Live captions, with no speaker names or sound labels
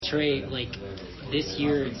Trey, like, this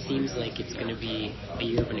year it seems like it's going to be a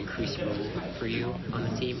year of an increased role for you on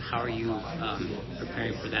the team. How are you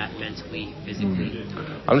preparing for that mentally, physically?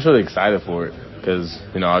 I'm just really excited for it because,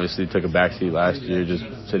 obviously took a backseat last year, just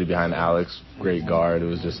sitting behind Alex, great guard.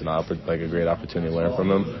 It was just a great opportunity to learn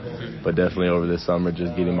from him. But definitely over this summer,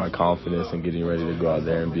 just getting my confidence and getting ready to go out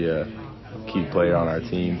there and be a key player on our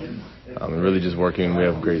team. And really just working. We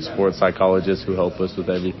have great sports psychologists who help us with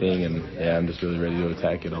everything, and I'm just really ready to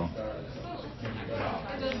attack it all.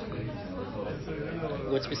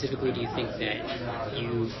 What specifically do you think that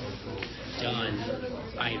you've done,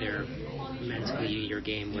 either mentally, your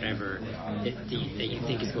game, whatever, that you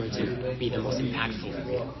think is going to be the most impactful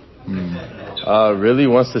for you? Really,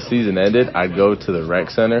 once the season ended, I'd go to the rec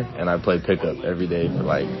center and I'd play pickup every day for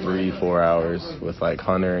like 3-4 hours with like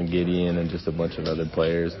Hunter and Gideon and just a bunch of other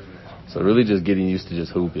players. So really just getting used to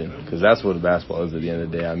just hooping, because that's what basketball is at the end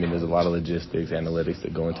of the day. I mean, there's a lot of logistics, analytics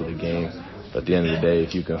that go into the game. But at the end of the day,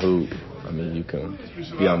 if you can hoop, you can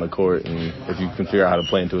be on the court. And if you can figure out how to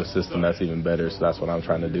play into a system, that's even better. So that's what I'm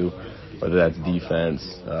trying to do, whether that's defense,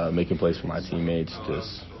 making plays for my teammates,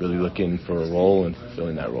 just really looking for a role and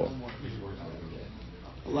fulfilling that role.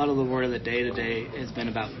 A lot of the word of the day today has been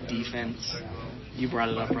about defense. You brought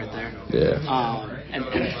it up right there. Yeah.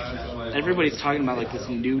 And everybody's talking about like this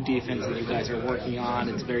new defense that you guys are working on.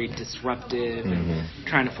 It's very disruptive and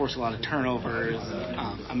trying to force a lot of turnovers.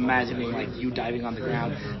 I'm imagining like you diving on the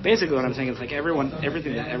ground. Basically, what I'm saying is like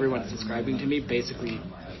everything that everyone's describing to me basically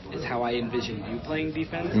is how I envision you playing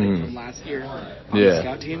defense from last year on the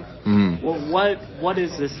scout team. Well, what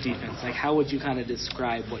is this defense? Like, how would you kind of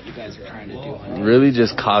describe what you guys are trying to do? Really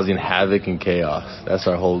just causing havoc and chaos. That's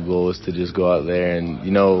our whole goal, is to just go out there and,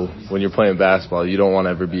 when you're playing basketball, you don't want to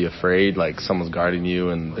ever be afraid, like someone's guarding you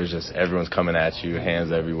and there's just everyone's coming at you,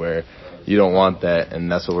 hands everywhere. You don't want that,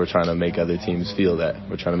 and that's what we're trying to make other teams feel that.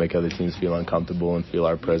 We're trying to make other teams feel uncomfortable and feel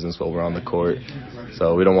our presence while we're on the court.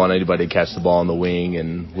 So we don't want anybody to catch the ball on the wing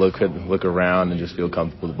and look around and just feel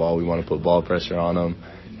comfortable with the ball. We want to put ball pressure on them,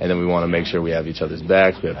 and then we want to make sure we have each other's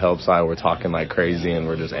backs. We have help side. We're talking like crazy, and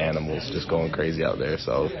we're just animals just going crazy out there.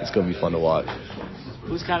 So it's going to be fun to watch.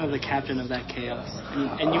 Who's kind of the captain of that chaos?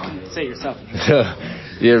 And you can say yourself.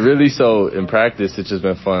 Yeah, really. So in practice, it's just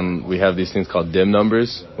been fun. We have these things called DIM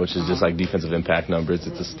numbers, which is just like defensive impact numbers.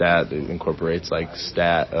 It's a stat that incorporates like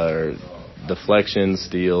or deflections,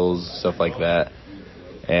 steals, stuff like that.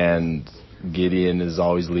 And Gideon is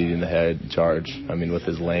always leading the head charge. I mean, with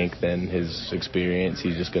his length and his experience,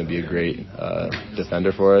 he's just going to be a great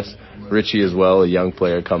defender for us. Richie as well, a young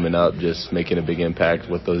player coming up, just making a big impact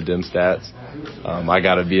with those DIM stats. I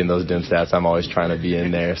got to be in those DIM stats. I'm always trying to be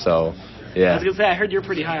in there. So, yeah. I was going to say, I heard you're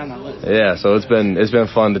pretty high on that list. Yeah, so it's been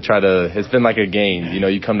fun to it's been like a game.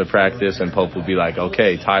 You come to practice and Pope will be like,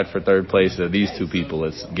 okay, tied for third place are these two people.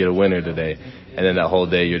 Let's get a winner today. And then that whole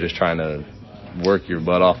day you're just trying to work your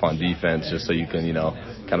butt off on defense just so you can,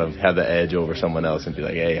 kind of have the edge over someone else and be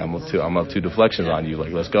like, hey, I'm up 2 deflections on you.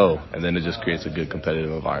 Like, let's go. And then it just creates a good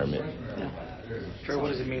competitive environment. Trey, what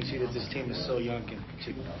does it mean to you that this team is so young and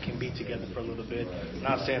can be together for a little bit? I'm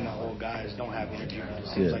not saying that all guys don't have energy, but it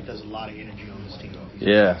seems like there's a lot of energy on this team.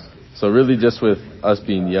 Yeah. So really just with us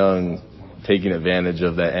being young, taking advantage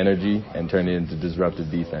of that energy and turning it into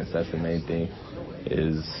disruptive defense. That's the main thing,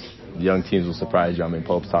 is young teams will surprise you. I mean,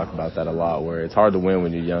 Pope's talked about that a lot, where it's hard to win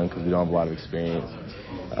when you're young because we don't have a lot of experience.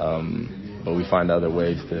 But we find other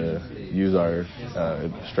ways to use our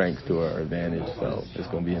strengths to our advantage. So it's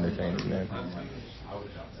going to be entertaining, man.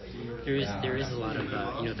 There is a lot of,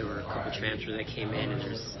 there were a couple transfers that came in, and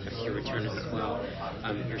there's a few returners as well,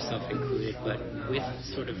 yourself included. But with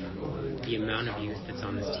sort of the amount of youth that's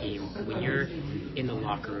on this team, when you're in the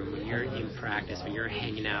locker room, when you're in practice, when you're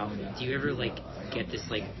hanging out, do you ever, get this,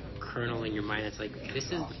 kernel in your mind that's like, this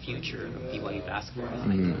is the future of BYU basketball?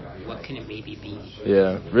 What can it maybe be?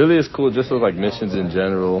 Yeah, really it's cool just with, missions in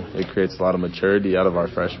general. It creates a lot of maturity out of our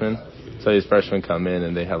freshmen. So these freshmen come in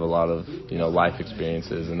and they have a lot of, life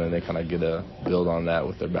experiences, and then they kind of get to build on that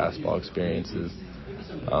with their basketball experiences.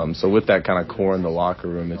 So with that kind of core in the locker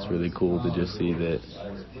room, it's really cool to just see that,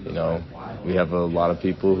 we have a lot of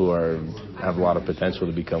people who have a lot of potential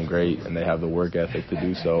to become great, and they have the work ethic to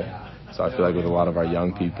do so. So I feel like with a lot of our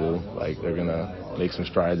young people, they're going to make some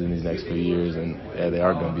strides in these next few years, and they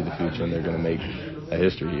are going to be the future, and they're going to make a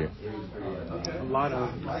history here. a lot of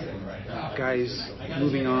guys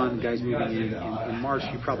moving on, guys moving in March.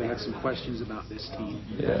 You probably had some questions about this team.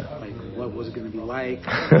 Yeah. Like, what was it going to be like?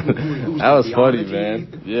 That was funny,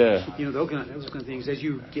 man. Yeah. Those kind of things. As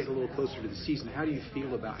you get a little closer to the season, how do you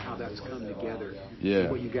feel about how that's come together? Yeah.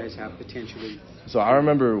 What you guys have potentially. So I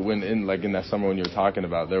remember when in that summer when you were talking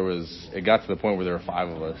about, it got to the point where there were 5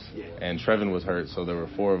 of us, and Trevin was hurt, so there were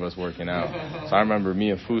 4 of us working out. So I remember me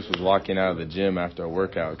and Foose was walking out of the gym after a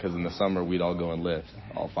workout, because in the summer we'd all go and lift,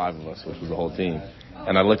 all 5 of us, which was the whole team.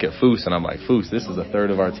 And I look at Foose and I'm like, Foose, this is a third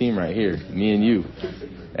of our team right here, me and you.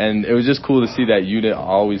 And it was just cool to see that unit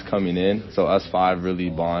always coming in. So us 5 really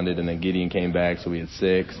bonded, and then Gideon came back, so we had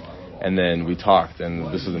 6. And then we talked, and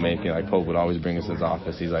this was the main thing. Like, Pope would always bring us to his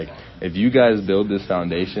office. He's like, if you guys build this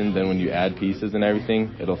foundation, then when you add pieces and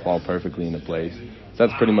everything, it'll fall perfectly into place. So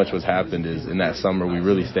that's pretty much what's happened is in that summer, we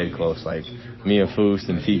really stayed close. Like, me and Foose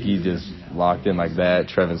and Tiki just locked in like that.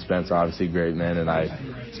 Trevin Spencer, obviously great men, and I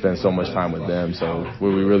spent so much time with them. So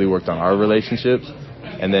where we really worked on our relationships.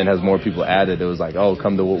 And then as more people added, it was like, oh,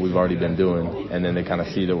 come to what we've already been doing. And then they kind of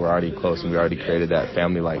see that we're already close and we already created that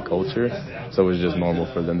family-like culture. So it was just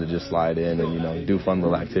normal for them to just slide in and, do fun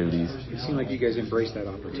little activities. It seemed like you guys embraced that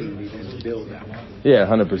opportunity then to build that. Yeah,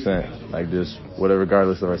 100%. Like just whatever,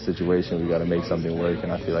 regardless of our situation, we got to make something work.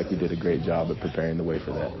 And I feel like we did a great job at preparing the way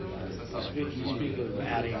for that. You speak of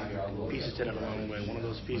adding pieces to that along the way. One of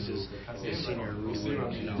those pieces is Senior Rudy.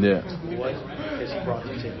 Yeah. What has he brought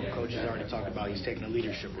to the table? Coach has already talked about he's taking a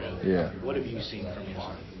leadership role. Yeah. What have you seen from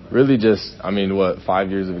him? Really just, 5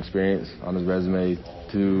 years of experience on his resume,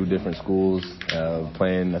 2 different schools,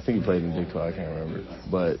 playing, I think he played in Big 12, I can't remember.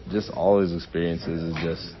 But just all his experiences has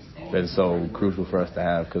just been so crucial for us to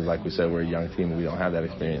have because, like we said, we're a young team and we don't have that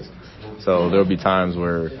experience. So there'll be times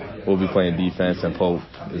where we'll be playing defense and Pope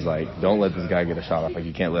is like, don't let this guy get a shot off. Like,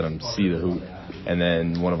 you can't let him see the hoop. And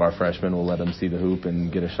then one of our freshmen will let him see the hoop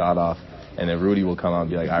and get a shot off. And then Rudy will come out and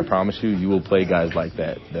be like, I promise you, you will play guys like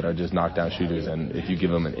that are just knockdown shooters. And if you give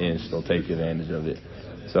them an inch, they'll take advantage of it.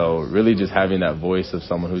 So really just having that voice of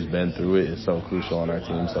someone who's been through it is so crucial on our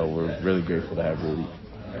team. So we're really grateful to have Rudy.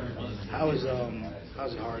 How's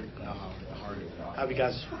it hard? How have you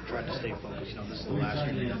guys tried to stay focused? This is the last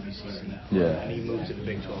year in the WCC. Yeah. And you move to the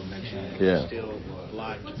Big 12 next year. Yeah. Still a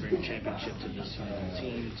lot to bring a championship to this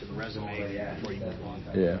team, to the resume before you move on.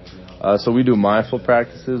 Yeah. So we do mindful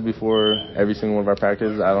practices before every single one of our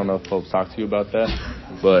practices. I don't know if Pope's talked to you about that,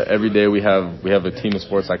 but every day we have a team of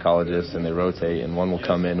sports psychologists and they rotate, and one will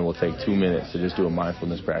come in and we'll take 2 minutes to just do a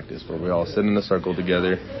mindfulness practice where we all sit in a circle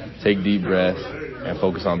together, take deep breaths, and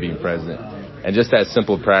focus on being present. And just that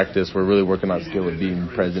simple practice, we're really working on the skill of being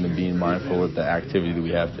present and being mindful of the activity that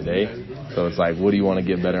we have today. So it's like, what do you want to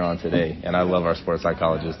get better on today? And I love our sports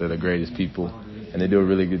psychologists. They're the greatest people. And they do a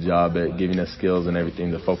really good job at giving us skills and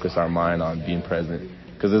everything to focus our mind on being present.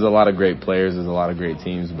 Because there's a lot of great players, there's a lot of great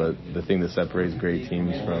teams, but the thing that separates great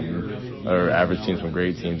teams or average teams from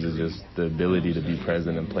great teams is just the ability to be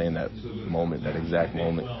present and play in that moment, that exact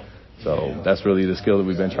moment. So that's really the skill that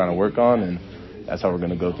we've been trying to work on, and that's how we're going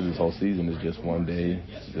to go through this whole season, is just one day,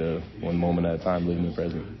 one moment at a time, living the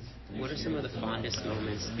present. What are some of the fondest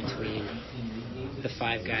moments between the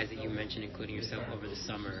 5 guys that you mentioned, including yourself, over the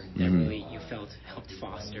summer that really you felt helped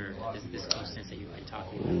foster this closeness that you've been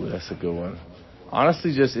talking about? Ooh, that's a good one.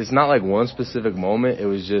 Honestly, it's not like one specific moment. It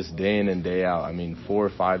was just day in and day out. 4 or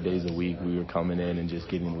 5 days a week we were coming in and just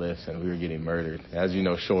getting lifts, and we were getting murdered. As you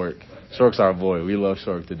know, Shork's our boy. We love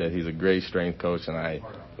Shork to death. He's a great strength coach, and I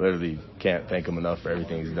literally can't thank him enough for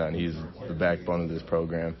everything he's done. He's the backbone of this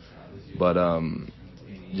program. But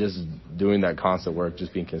just doing that constant work,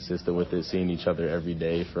 just being consistent with it, seeing each other every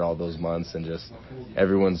day for all those months, and just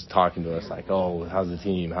everyone's talking to us like, oh, how's the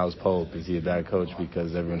team? How's Pope? Is he a bad coach?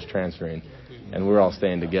 Because everyone's transferring. And we're all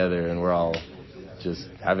staying together, and we're all just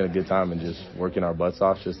having a good time and just working our butts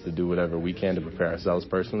off just to do whatever we can to prepare ourselves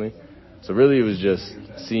personally. So really it was just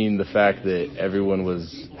seeing the fact that everyone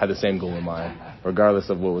had the same goal in mind. Regardless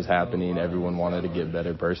of what was happening, everyone wanted to get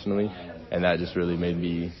better personally, and that just really made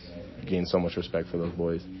me gain so much respect for those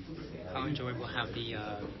boys. How enjoyable have the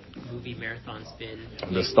movie marathons been?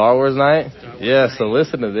 The Star Wars night? So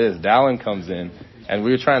listen to this. Dallin comes in, and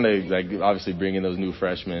we were trying to, obviously bring in those new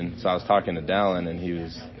freshmen. So I was talking to Dallin, and he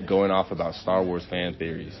was going off about Star Wars fan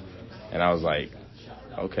theories. And I was like,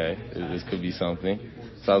 okay, this could be something.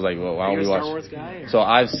 So I was like, well, why don't we watch? Star Wars guy, or? So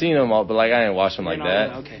I've seen them all, but I didn't watch them like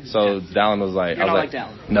that. Okay. So Dallin was like, You're not like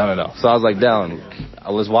Dallin. No. So I was like, Dallin,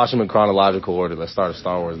 let's watch them in chronological order. Let's start a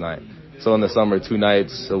Star Wars night. So in the summer, 2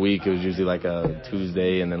 nights a week, it was usually like a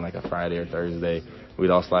Tuesday and then like a Friday or Thursday. we'd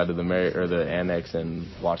all slide to the annex and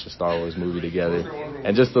watch a Star Wars movie together.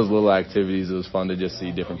 And just those little activities, it was fun to just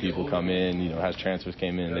see different people come in. As transfers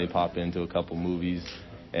came in, they pop into a couple movies.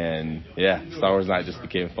 And, yeah, Star Wars night just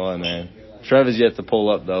became fun, man. Trev is yet to pull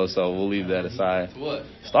up, though, so we'll leave that aside. What?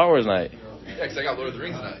 Star Wars night. Yeah, because I got Lord of the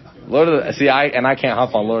Rings tonight. I can't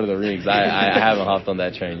hop on Lord of the Rings. I haven't hopped on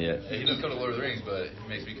that train yet. Hey, he doesn't come to Lord of the Rings, but it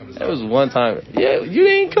makes me come to Star There Wars. was one time. Yeah, you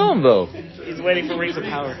didn't come, though. He's waiting for Rings of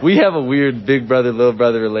Power. We have a weird big brother, little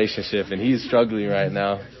brother relationship, and he's struggling right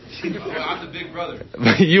now. Well, I'm the big brother.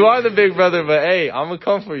 You are the big brother, but hey, I'm going to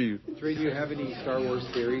come for you. Trey, do you have any Star Wars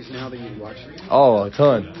theories now that you've watched? Oh, a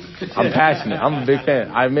ton. I'm passionate. I'm a big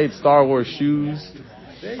fan. I made Star Wars shoes.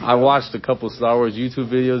 I watched a couple Star Wars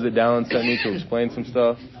YouTube videos that Dallin sent me to explain some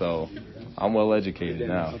stuff, so I'm well educated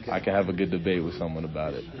now. I can have a good debate with someone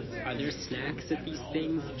about it. Are there snacks at these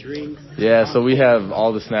things? Drinks? Yeah, so we have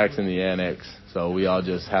all the snacks in the annex. So we all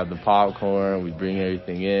just have the popcorn. We bring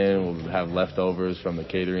everything in. We'll have leftovers from the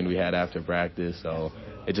catering we had after practice. So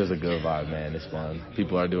it's just a good vibe, man. It's fun.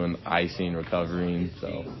 People are doing icing, recovering,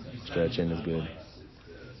 so stretching is good.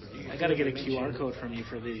 I gotta get a QR code from you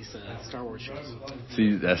for these Star Wars shows.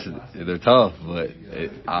 See, they're tough, but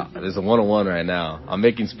there's a 1-on-1 right now. I'm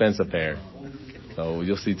making Spence a pair. So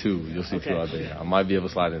you'll see two. You'll see two out there. I might be able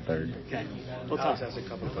to slide in third. Okay. We'll I'll talk. just ask a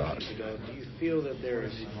couple of questions ago. Do you feel that there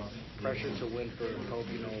is pressure to win for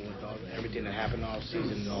Kobe, with everything that happened off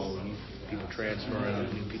season, people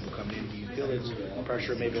transferring, new people coming in? Do you feel it's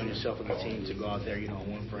pressure maybe on yourself and the team to go out there,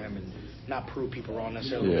 win for him and not prove people wrong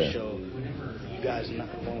necessarily, but show you guys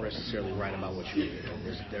won't necessarily right about what you're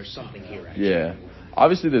doing? There's something here, actually. Yeah.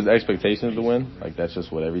 Obviously, there's expectations to win. Like, that's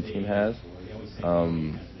just what every team has.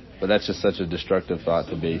 But that's just such a destructive thought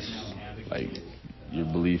to base, your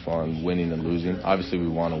belief on winning and losing. Obviously, we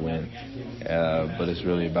want to win, but it's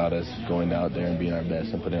really about us going out there and being our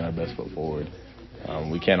best and putting our best foot forward.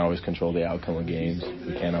 We can't always control the outcome of games.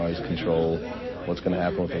 We can't always control what's going to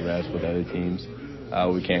happen with the rest, with other teams.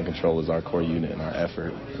 What we can control is our core unit and our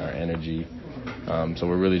effort and our energy. So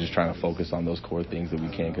we're really just trying to focus on those core things that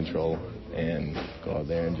we can control and go out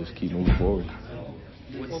there and just keep moving forward.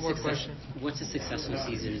 One more question. What's a successful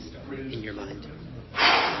season in your mind?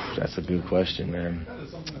 That's a good question, man.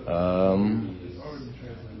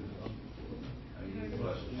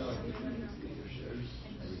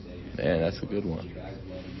 Man, that's a good one.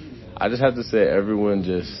 I just have to say everyone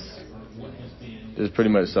just pretty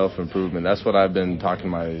much self-improvement. That's what I've been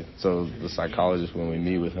talking to the psychologist, when we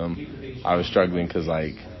meet with him, I was struggling because,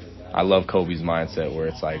 I love Kobe's mindset where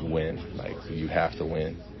it's win. You have to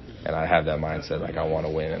win. And I have that mindset, I want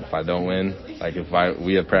to win. And if I don't win,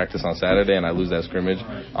 we have practice on Saturday and I lose that scrimmage,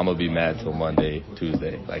 I'm going to be mad till Monday,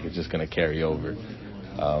 Tuesday. It's just going to carry over.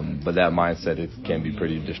 But that mindset, it can be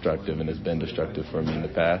pretty destructive, and it's been destructive for me in the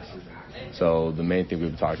past. So the main thing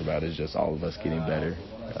we've talked about is just all of us getting better,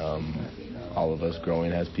 all of us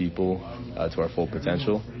growing as people to our full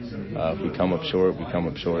potential. If we come up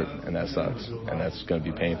short, and that sucks, and that's going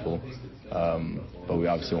to be painful. But we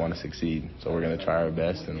obviously want to succeed, so we're going to try our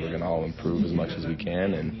best, and we're going to all improve as much as we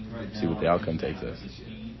can and see what the outcome takes us.